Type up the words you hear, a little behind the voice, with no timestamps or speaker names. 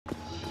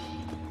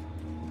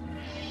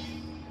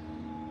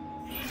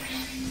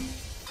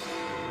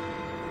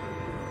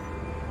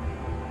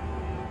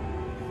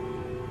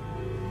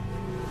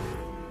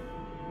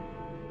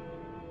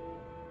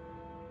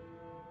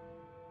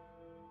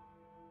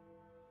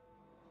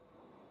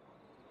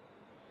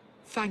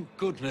Thank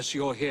goodness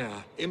you're here.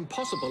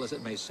 Impossible as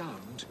it may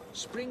sound,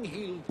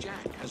 Spring-Heeled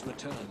Jack has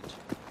returned.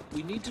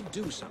 We need to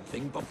do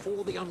something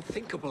before the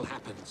unthinkable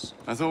happens.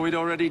 I thought we'd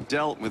already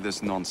dealt with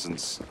this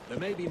nonsense. There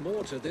may be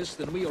more to this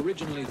than we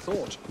originally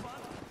thought.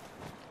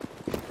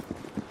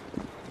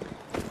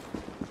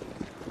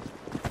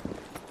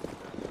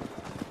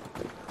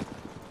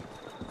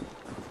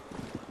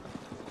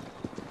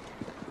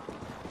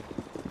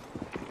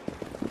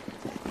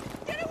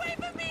 Get away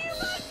from me, you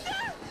monster!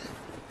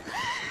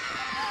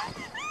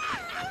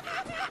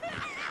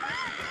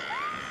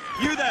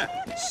 You there!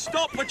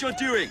 Stop what you're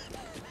doing!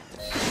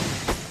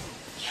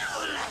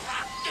 You'll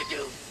have to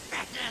do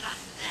better than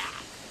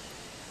that.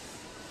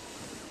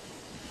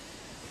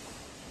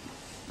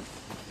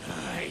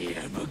 I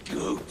am a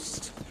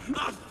ghost,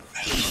 a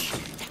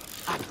fiend,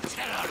 a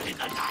terror in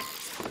the night.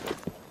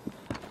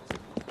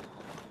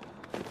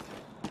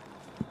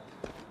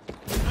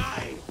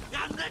 I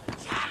am the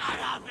terror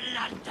of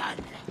London.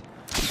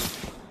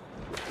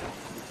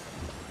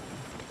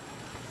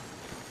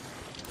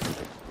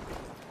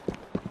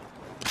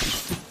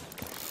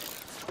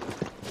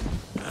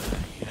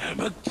 I am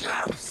a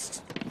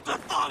ghost,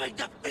 performing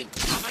the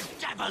feats of a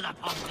devil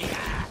upon the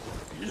air.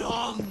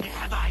 Long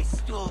have I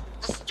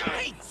stalked the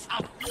streets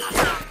of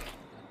London.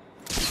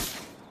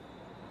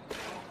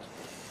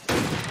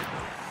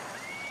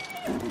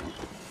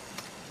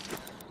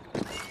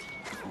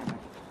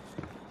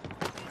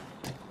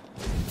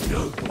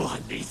 No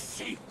one is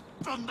safe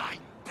from my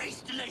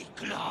beastly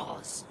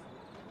claws.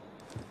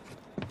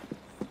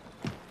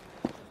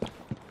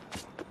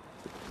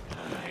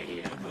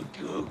 I am a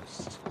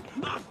ghost,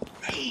 a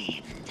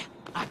fiend,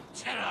 a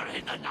terror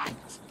in the night.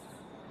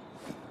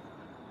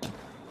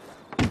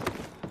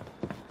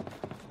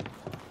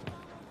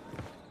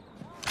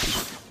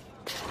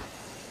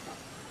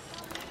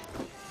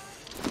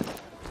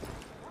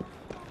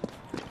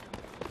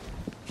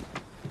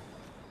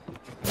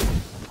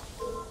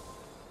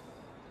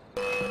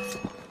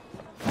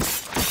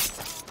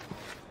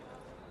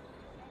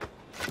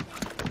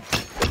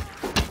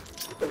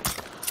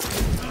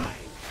 I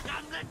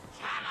am the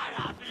terror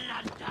of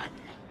London.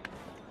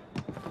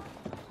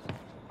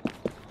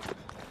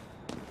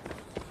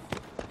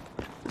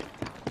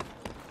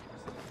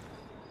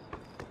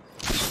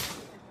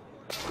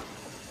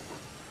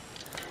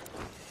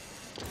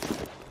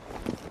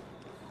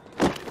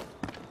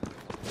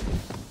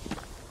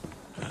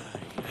 I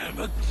am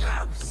a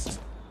ghost,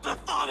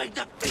 performing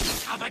the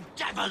feats of a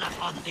devil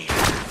upon the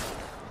earth.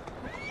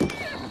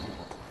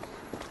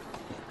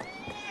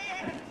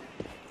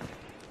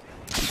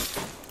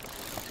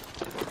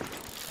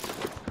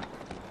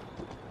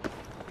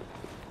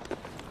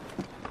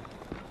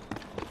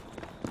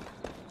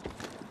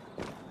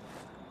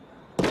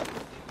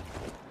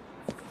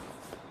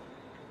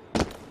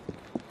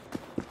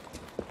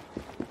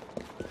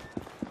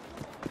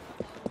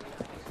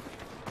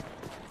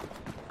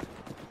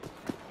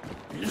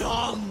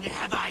 Long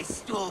have I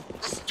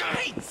stalked the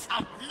streets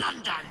of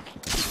London.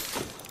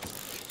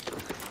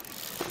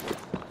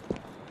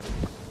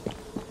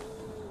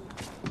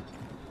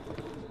 I am a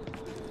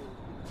ghost,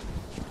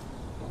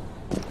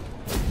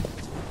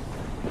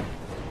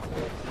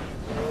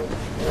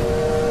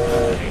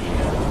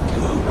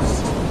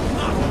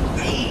 a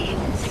fiend,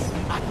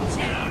 a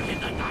terror in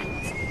the night.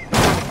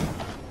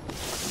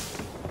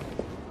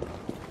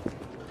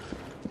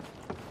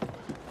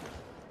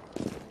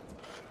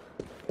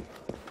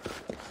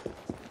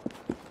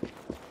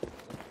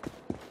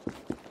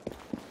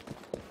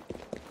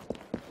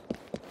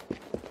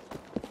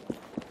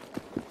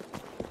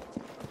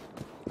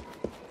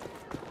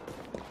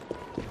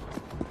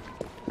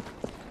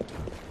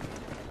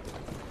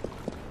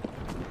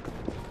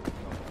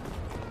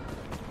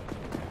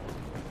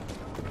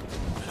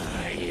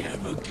 I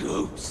am a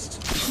ghost,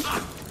 a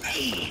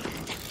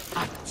fiend,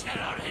 a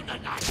terror in the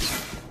night.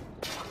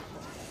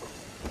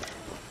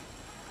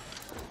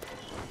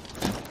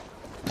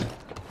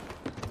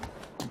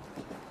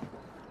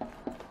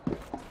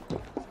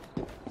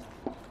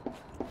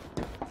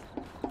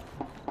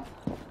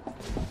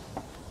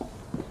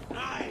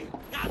 I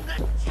am the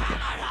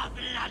terror of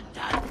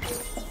London.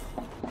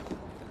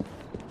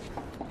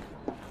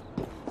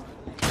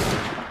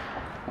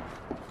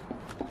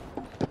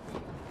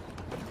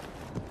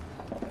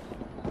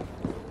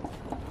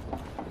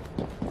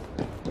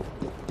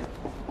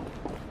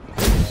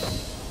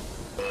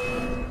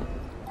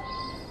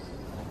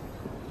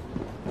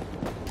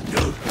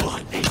 No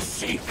one is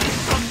safe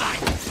from my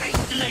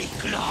beastly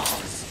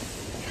claws.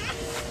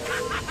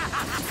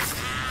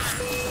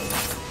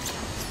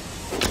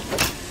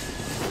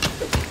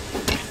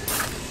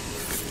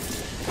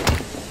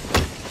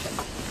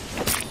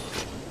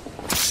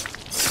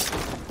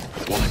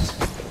 What?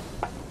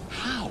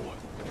 How?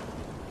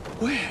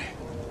 Where?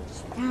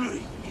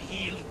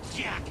 Spring-Heeled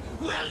Jack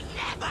will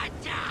never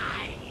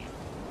die.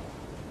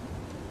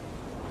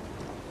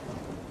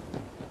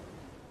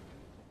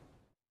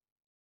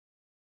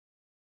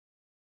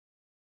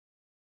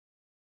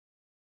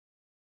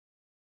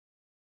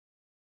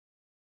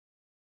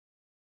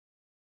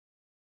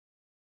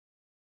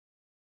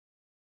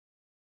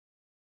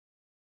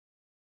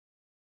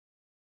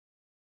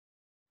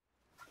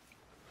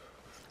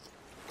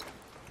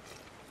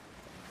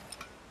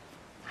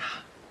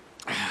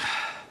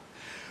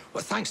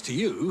 thanks to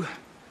you,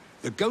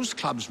 the Ghost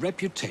Club's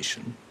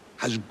reputation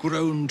has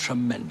grown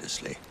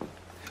tremendously.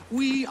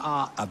 We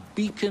are a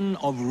beacon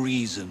of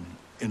reason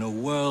in a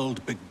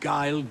world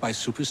beguiled by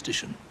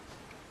superstition.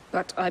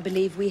 But I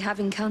believe we have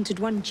encountered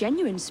one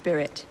genuine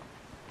spirit.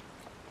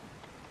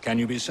 Can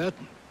you be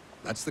certain?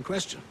 That's the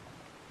question.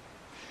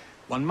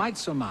 One might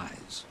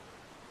surmise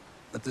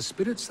that the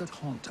spirits that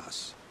haunt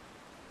us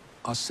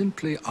are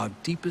simply our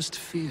deepest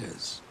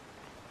fears,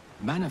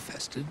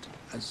 manifested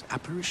as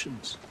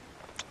apparitions.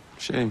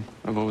 Shame.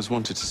 I've always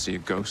wanted to see a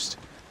ghost.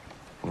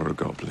 Or a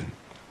goblin.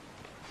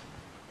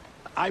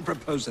 I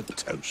propose a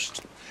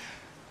toast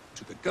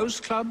to the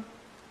Ghost Club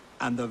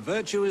and the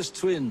virtuous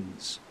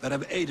twins that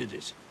have aided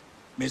it,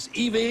 Miss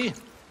Evie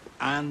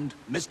and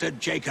Mr.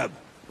 Jacob.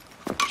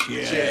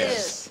 Cheers.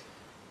 Cheers.